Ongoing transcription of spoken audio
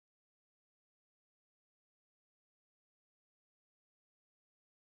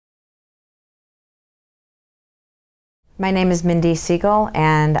My name is Mindy Segal,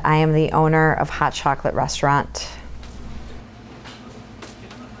 and I am the owner of HotChocolate restaurant.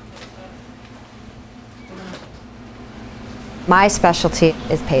 My specialty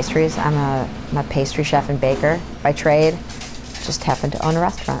is pastries. I'm a pastry chef and baker by trade. Just happen to own a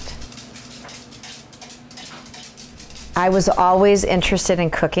restaurant. I was always interested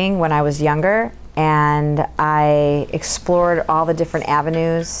in cooking when I was younger, and I explored all the different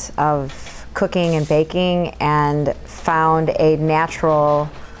avenues of cooking and baking and found a natural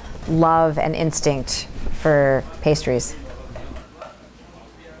love and instinct for pastries.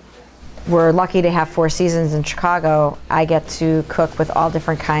 We're lucky to have 4 seasons in Chicago. I get to cook with all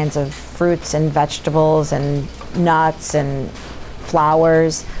different kinds of fruits and vegetables and nuts and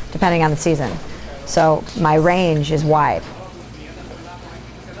flowers, depending on the season. So my range is wide.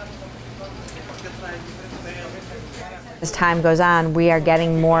 As time goes on, we are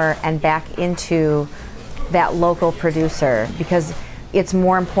getting more and back into that local producer because it's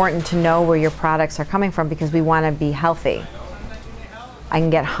more important to know where your products are coming from because we want to be healthy. I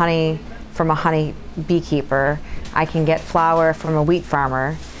can get honey from a honey beekeeper, I can get flour from a wheat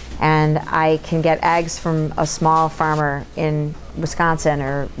farmer, and I can get eggs from a small farmer in Wisconsin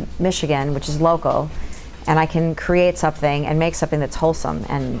or Michigan, which is local, and I can create something and make something that's wholesome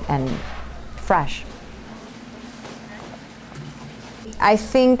and fresh. I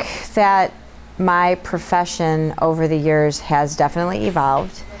think that my profession over the years has definitely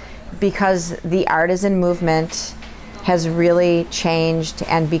evolved because the artisan movement has really changed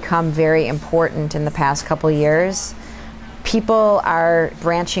and become very important in the past couple years. People are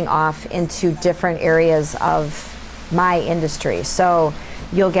branching off into different areas of my industry. So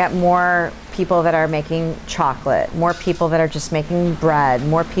you'll get more people that are making chocolate, more people that are just making bread,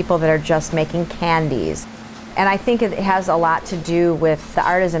 more people that are just making candies. And I think it has a lot to do with the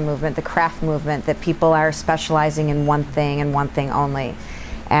artisan movement, the craft movement, that people are specializing in one thing and one thing only.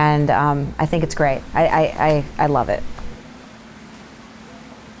 And I think it's great. I love it.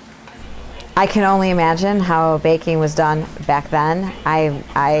 I can only imagine how baking was done back then.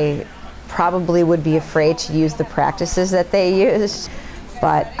 I probably would be afraid to use the practices that they used,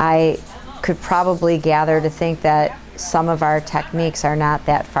 but I could probably gather to think that some of our techniques are not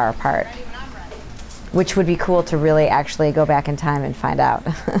that far apart, which would be cool to really actually go back in time and find out.